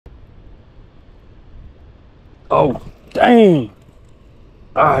Oh, dang.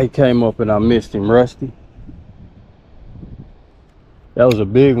 Ah, he came up and I missed him, Rusty. That was a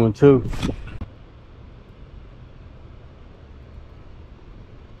big one too.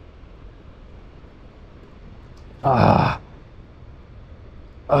 Ah.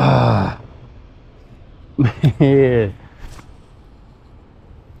 Ah. Man.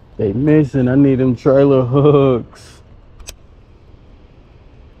 They missing. I need them trailer hooks.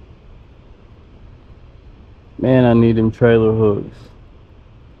 Man, I need them trailer hooks.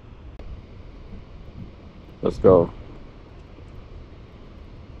 Let's go.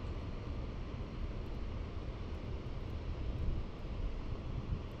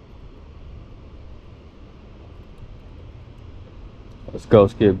 Let's go,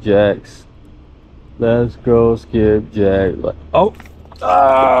 Skipjacks. Let's go, Skipjack. Oh.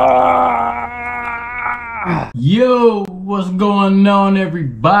 Ah! Yo, what's going on,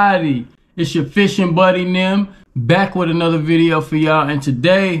 everybody? It's your fishing buddy Nim, back with another video for y'all. And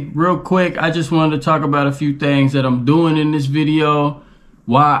today, real quick, I just wanted to talk about a few things that I'm doing in this video,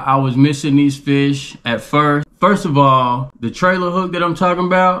 why I was missing these fish at first. First of all, the trailer hook that I'm talking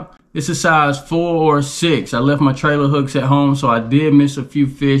about, it's a size 4 or 6. I left my trailer hooks at home, so I did miss a few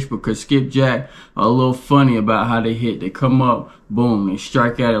fish because Skipjack are a little funny about how they hit. They come up, boom, they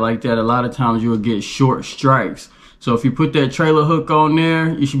strike at it like that. A lot of times you'll get short strikes. So if you put that trailer hook on there,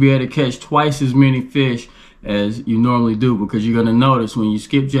 you should be able to catch twice as many fish as you normally do, because you're gonna notice when you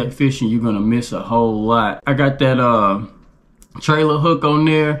skipjack fishing, you're gonna miss a whole lot. I got that trailer hook on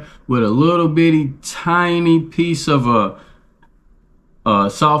there with a little bitty tiny piece of a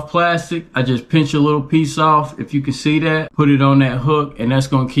soft plastic. I just pinch a little piece off, if you can see that, put it on that hook, and that's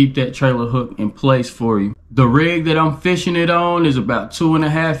gonna keep that trailer hook in place for you. The rig that I'm fishing it on is about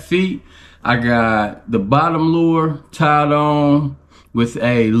 2.5 feet. I got the bottom lure tied on with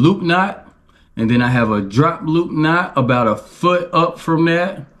a loop knot, and then I have a drop loop knot about a foot up from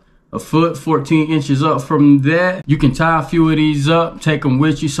that, a foot 14 inches up from that. You can tie a few of these up, take them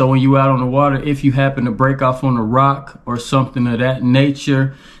with you, so when you out on the water, if you happen to break off on a rock or something of that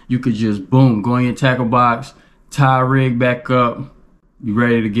nature, you could just boom, go in your tackle box, tie a rig back up, you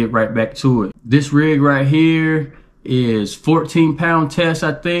ready to get right back to it. This rig right here is 14-pound test,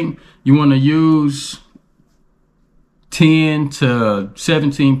 I think. You want to use 10 to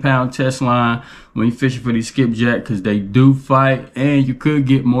 17-pound test line when you're fishing for these skipjack, because they do fight, and you could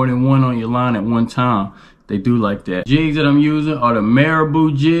get more than one on your line at one time. They do like that. Jigs that I'm using are the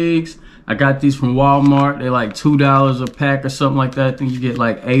Marabou jigs. I got these from Walmart. They're like $2 a pack or something like that. I think you get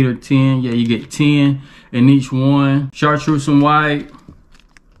like 8 or 10. Yeah, you get 10 in each one. Chartreuse and white,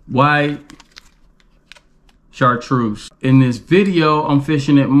 chartreuse. In this video, I'm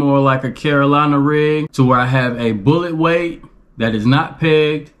fishing it more like a Carolina rig, to where I have a bullet weight that is not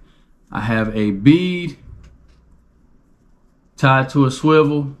pegged. I have a bead tied to a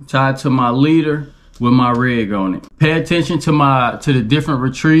swivel, tied to my leader with my rig on it. Pay attention to the different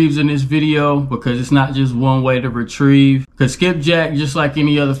retrieves in this video, because it's not just one way to retrieve. Because skipjack, just like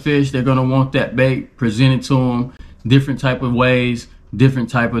any other fish, they're gonna want that bait presented to them different type of ways, different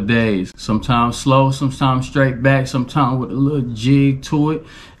type of days. Sometimes slow, sometimes straight back, sometimes with a little jig to it.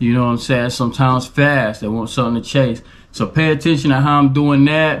 You know what I'm saying? Sometimes fast, they want something to chase. So pay attention to how I'm doing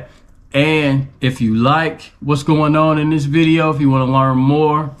that. And if you like what's going on in this video, if you want to learn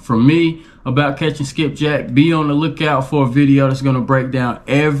more from me about catching skipjack, be on the lookout for a video that's going to break down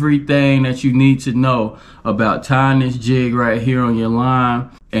everything that you need to know about tying this jig right here on your line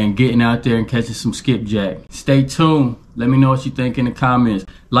and getting out there and catching some skipjack. Stay tuned. Let me know what you think in the comments.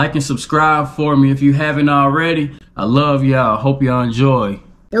 Like and subscribe for me if you haven't already. I love y'all. Hope y'all enjoy.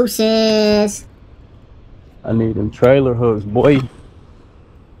 Deuces. I need them trailer hooks, boy.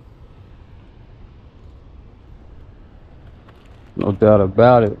 No doubt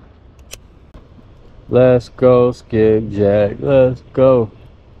about it. Let's go, skipjack. Let's go.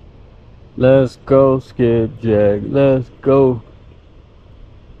 Let's go, skipjack. Let's go.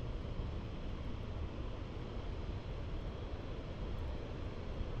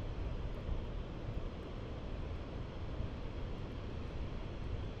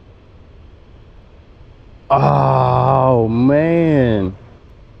 Oh, man.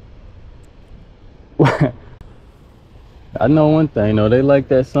 I know one thing, though. They like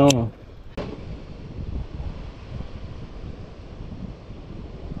that song.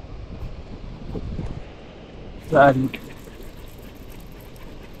 Sorry.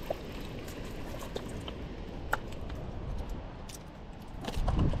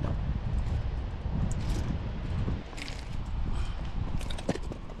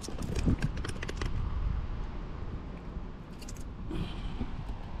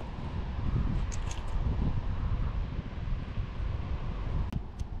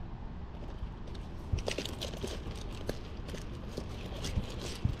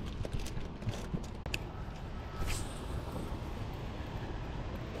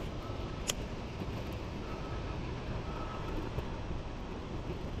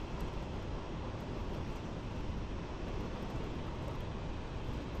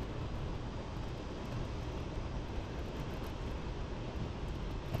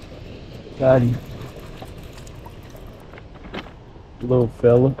 Got him. Little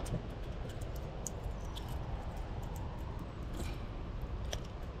fella.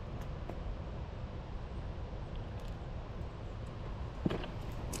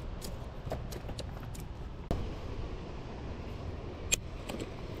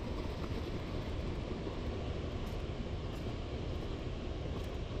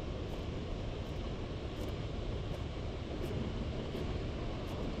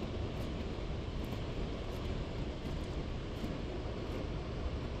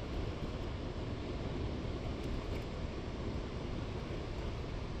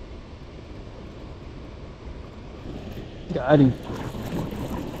 Got him.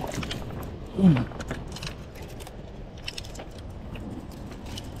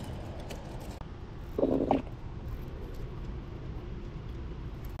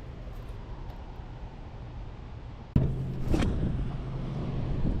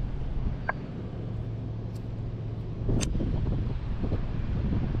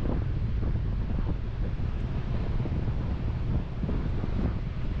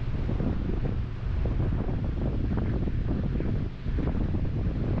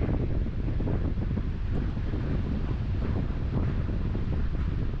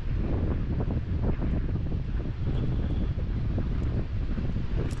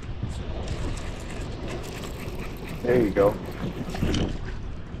 There you go.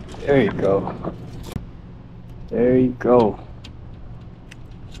 There you go. There you go.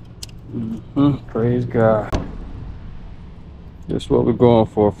 Praise God. That's what we're going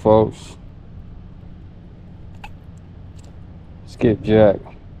for, folks. Skipjack.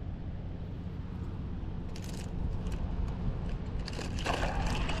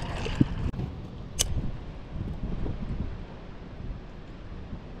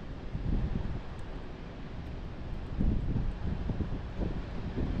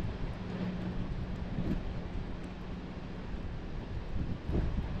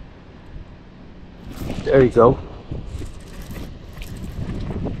 There you go.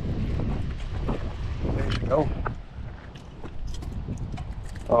 There you go.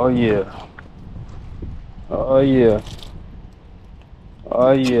 Oh yeah. Oh yeah.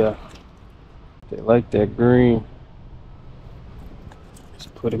 Oh yeah. They like that green.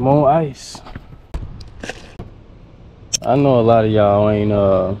 Just put him on ice. I know a lot of y'all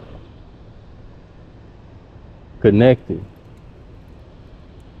ain't connected.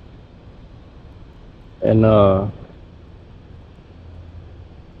 And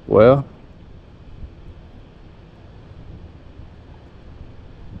well,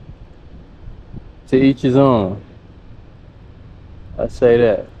 to each his own. I say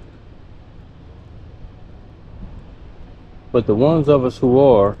that. But the ones of us who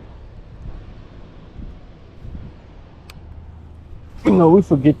are, you know, we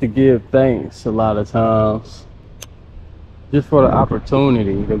forget to give thanks a lot of times just for the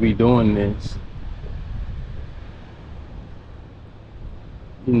opportunity to be doing this.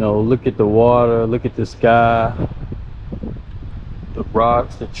 You know, look at the water, look at the sky, the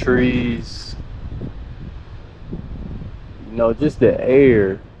rocks, the trees, you know, just the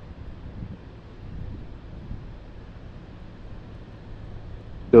air.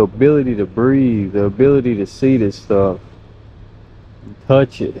 The ability to breathe, the ability to see this stuff, and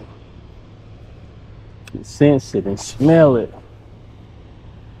touch it, and sense it, and smell it.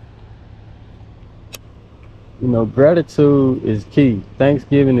 You know, gratitude is key.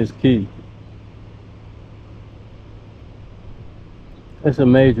 Thanksgiving is key. It's a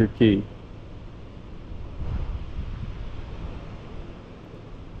major key.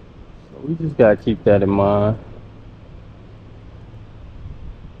 So we just gotta keep that in mind.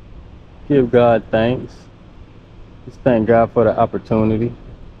 Give God thanks. Just thank God for the opportunity.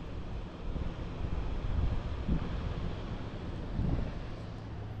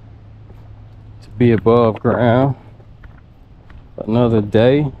 To be above ground. Another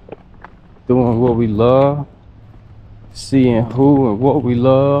day. Doing what we love. Seeing who and what we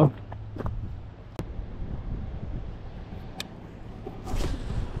love.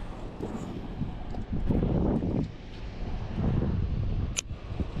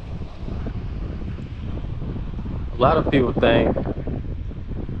 A lot of people think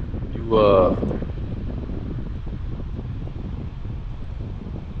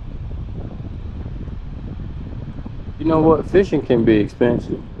you know what, fishing can be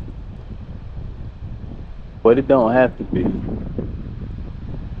expensive, but it don't have to be.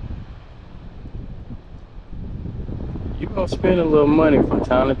 You gonna spend a little money from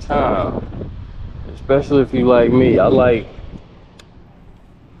time to time, especially if you like me. I like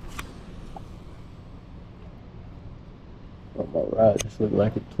my rod just look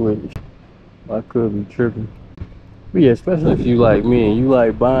like a twitch. I could be tripping. But yeah, especially if you like me and you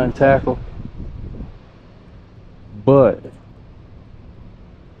like buying tackle. But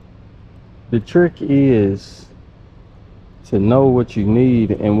the trick is to know what you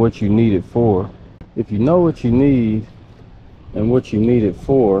need and what you need it for. If you know what you need and what you need it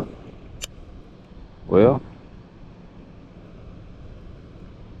for, well,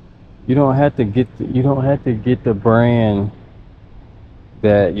 you don't have to get the brand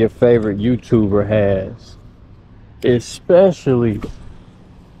that your favorite YouTuber has, especially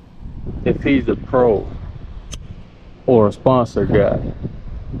if he's a pro or a sponsor guy.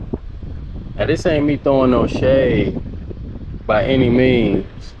 Now this ain't me throwing no shade by any means,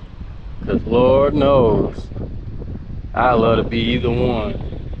 because Lord knows I love to be either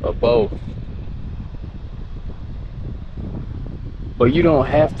one or both. But you don't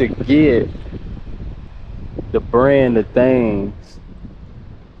have to get the brand of things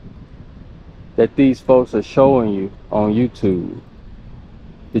that these folks are showing you on YouTube.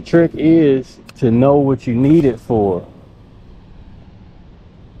 The trick is to know what you need it for.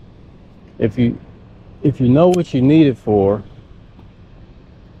 If you know what you need it for,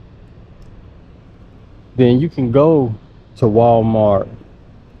 then you can go to Walmart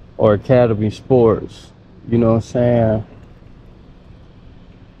or Academy Sports. You know what I'm saying?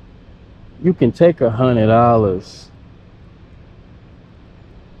 You can take $100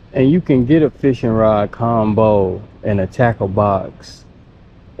 and you can get a fishing rod combo and a tackle box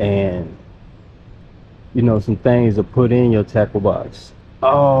and, you know, some things to put in your tackle box.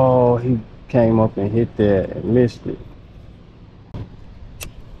 Oh, he came up and hit that and missed it.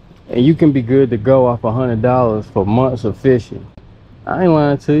 And you can be good to go off $100 for months of fishing. I ain't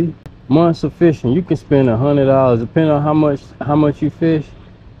lying to you. Months of fishing. You can spend $100 depending on how much you fish.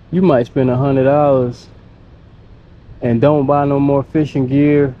 You might spend $100 and don't buy no more fishing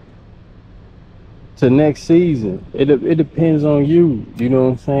gear to next season. It depends on you. You know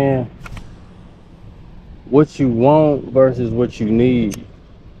what I'm saying? What you want versus what you need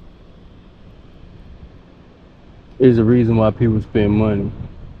is the reason why people spend money.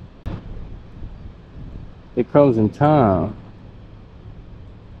 It comes in time.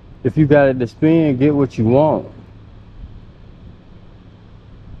 If you got it to spend, get what you want.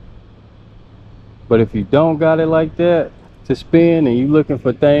 But if you don't got it like that to spend and you looking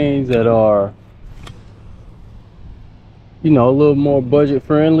for things that are, you know, a little more budget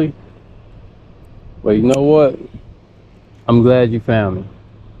friendly, well, you know what? I'm glad you found me.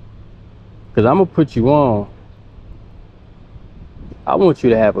 Because I'm going to put you on. I want you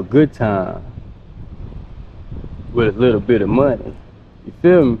to have a good time with a little bit of money. You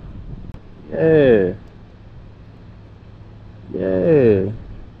feel me? Yeah. Yeah.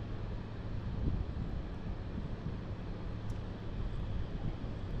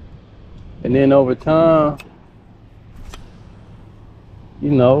 And then over time,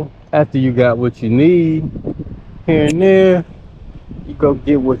 you know, after you got what you need here and there, you go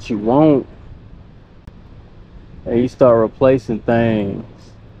get what you want and you start replacing things.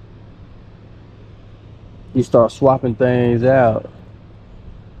 You start swapping things out.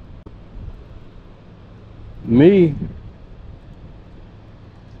 Me,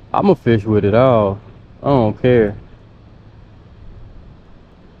 I'ma fish with it all. I don't care.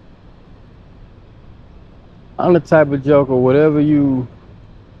 I'm the type of joker, whatever you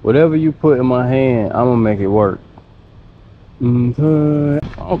put in my hand, I'm gonna make it work. I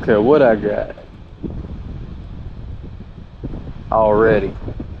don't care what I got already.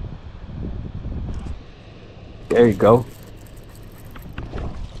 There you go.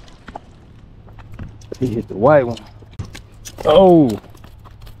 He hit the white one. Oh,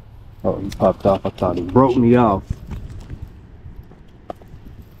 he popped off. I thought he broke me off.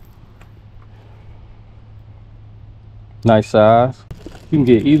 Nice size. You can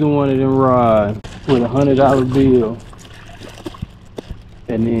get either one of them rods with $100 bill,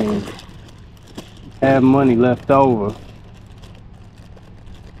 and then have money left over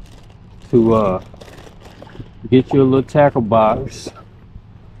to get you a little tackle box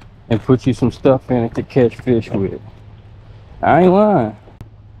and put you some stuff in it to catch fish with. I ain't lying.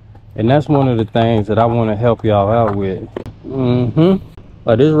 And that's one of the things that I want to help y'all out with.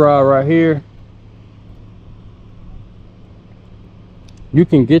 Like this rod right here, you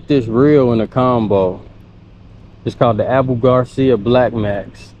can get this reel in a combo. It's called the Abu Garcia Black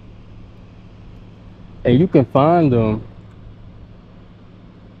Max. And you can find them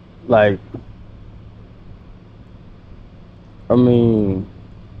like, I mean,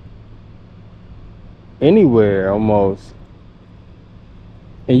 anywhere almost.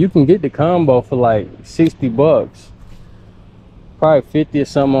 And you can get the combo for like 60 bucks. probably 50 or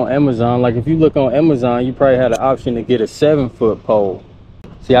something on Amazon. Like if you look on Amazon, you probably had an option to get a 7-foot pole.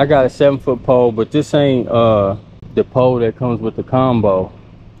 See, I got a 7-foot pole, but this ain't the pole that comes with the combo.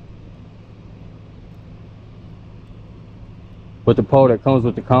 But the pole that comes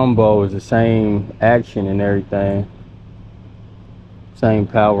with the combo is the same action and everything. Same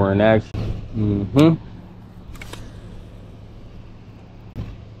power and action.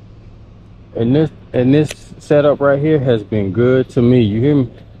 And this setup right here has been good to me. You hear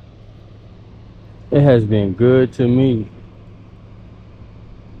me? It has been good to me.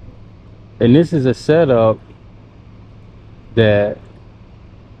 And this is a setup that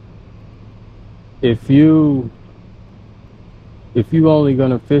if you only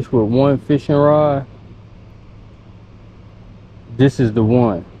gonna fish with one fishing rod, this is the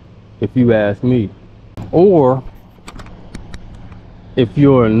one, if you ask me. Or if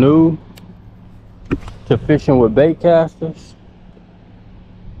you're new to fishing with bait casters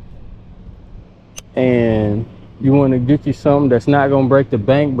and you want to get you something that's not gonna break the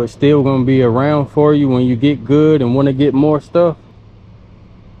bank but still gonna be around for you when you get good and want to get more stuff,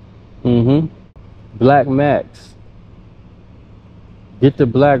 Black Max. Get the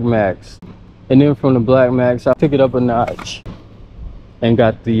Black Max. And then from the Black Max, I took it up a notch and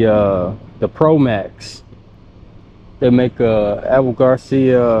got the Pro Max. They make a Abu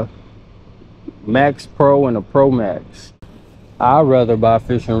Garcia Max Pro and a Pro Max. I'd rather buy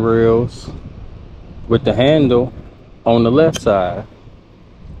fishing reels with the handle on the left side.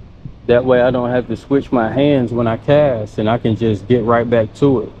 That way I don't have to switch my hands when I cast, and I can just get right back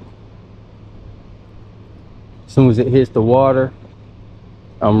to it. As soon as it hits the water,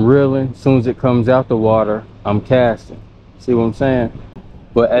 I'm reeling. As soon as it comes out the water, I'm casting. See what I'm saying?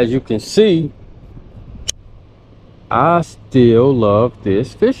 But as you can see, I still love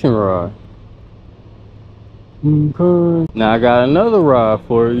this fishing rod. Now I got another rod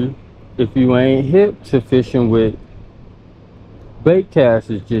for you if you ain't hip to fishing with bait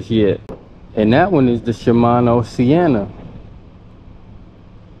casters just yet. And that one is the Shimano Sienna.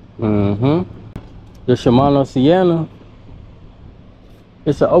 The Shimano Sienna,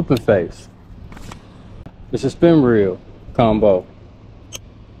 it's an open face. It's a spin reel combo.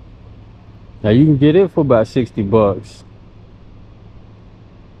 Now you can get it for about 60 bucks.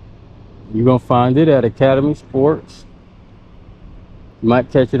 You're gonna find it at Academy Sports. You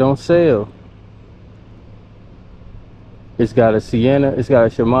might catch it on sale. It's got a Sienna, it's got a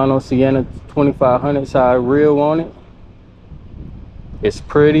Shimano Sienna 2500 size reel on it. It's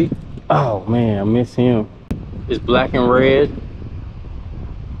pretty. Oh man, I miss him. It's black and red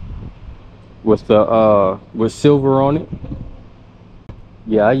with the with silver on it.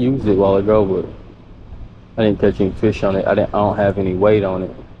 Yeah, I used it a while ago, but I didn't catch any fish on it. I don't have any weight on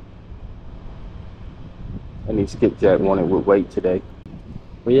it. I need Skipjack wanted with weight today.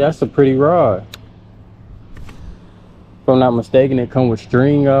 But yeah, that's a pretty rod. If I'm not mistaken, it comes with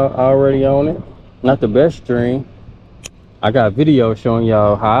string already on it. Not the best string. I got a video showing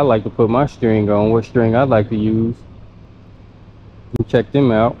y'all how I like to put my string on, what string I like to use. You can check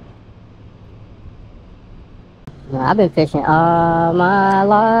them out. I've been fishing all my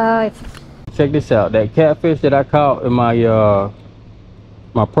life. Check this out. That catfish that I caught in my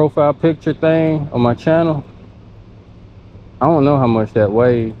my profile picture thing on my channel, I don't know how much that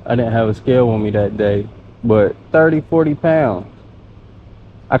weighed. I didn't have a scale on me that day, but 30-40 pounds.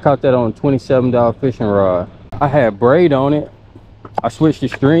 I caught that on a $27 fishing rod. I had braid on it. I switched the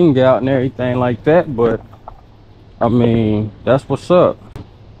string out and everything like that, but I mean, that's what's up.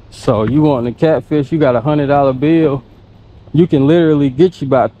 So you want the catfish, you got a $100 bill, you can literally get you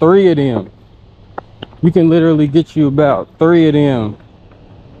about 3 of them. You can literally get you about 3 of them.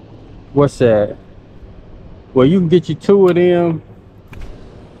 What's that? Well, you can get you 2 of them.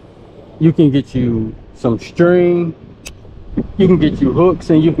 You can get you some string. You can get you hooks,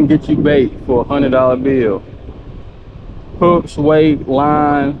 and you can get you bait for a $100 bill. Hooks, weight,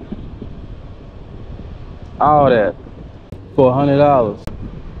 line, all that for $100.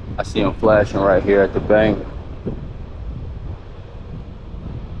 I see them flashing right here at the bank.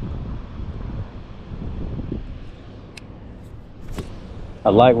 I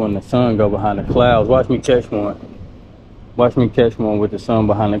like when the sun go behind the clouds. Watch me catch one. Watch me catch one with the sun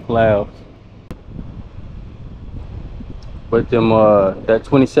behind the clouds. But them that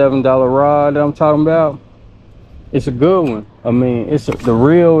 $27 rod that I'm talking about, it's a good one. I mean, it's the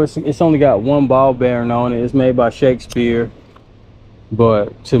reel. It's only got one ball bearing on it. It's made by Shakespeare.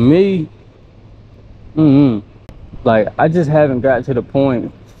 But to me, like, I just haven't got to the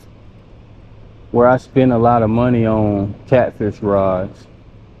point where I spend a lot of money on catfish rods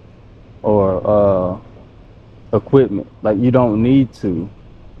or equipment. Like, you don't need to.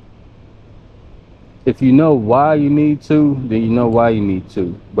 If you know why you need to, then you know why you need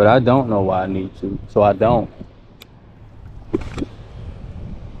to. But I don't know why I need to, so I don't.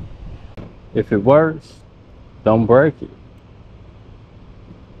 If it works, don't break it.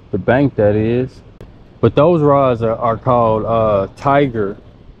 The bank, that is. But those rods are called tiger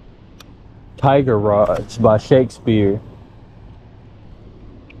rods by Shakespeare.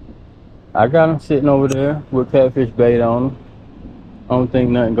 I got them sitting over there with catfish bait on them. I don't think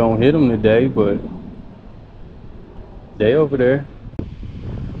nothing gonna hit them today, but they over there.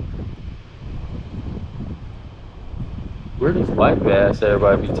 Where this white bass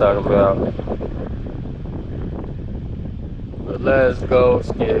everybody be talking about? But let's go,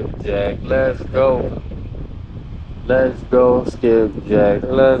 Skipjack. Let's go. Let's go, Skipjack.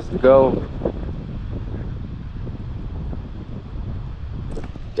 Let's go.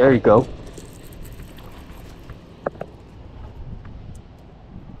 There you go.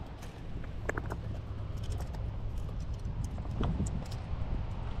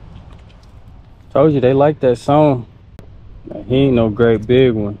 Told you they like that song. Now, he ain't no great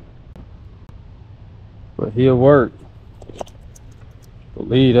big one, but he'll work.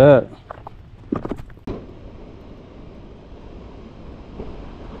 Believe that.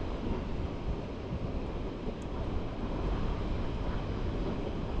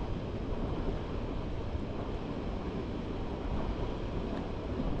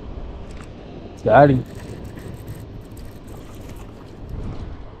 Got him.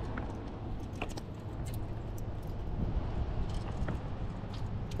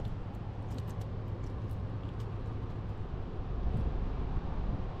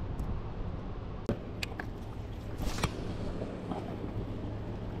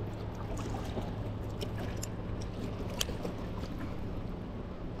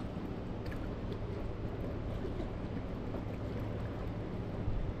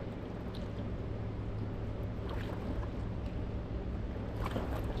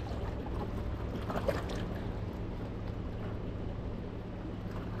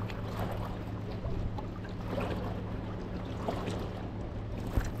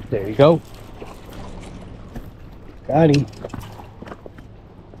 There you go. Got him.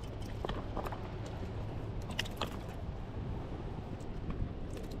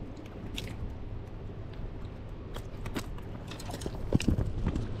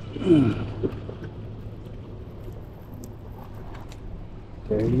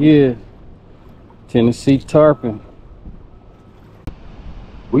 There he is. Tennessee tarpon.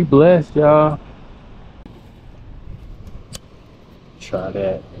 We blessed, y'all. Try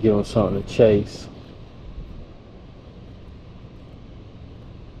that. Give him something to chase.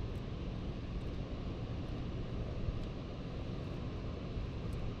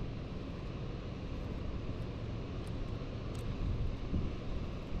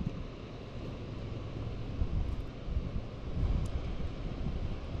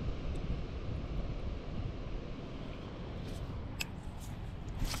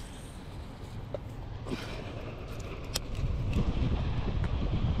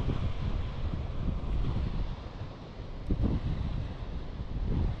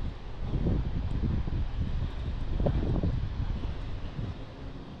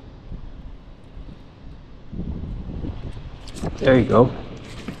 There you go.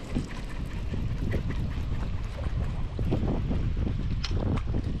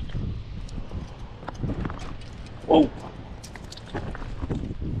 Whoa.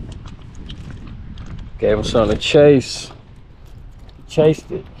 Gave him something to chase.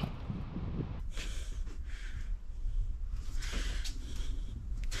 Chased it.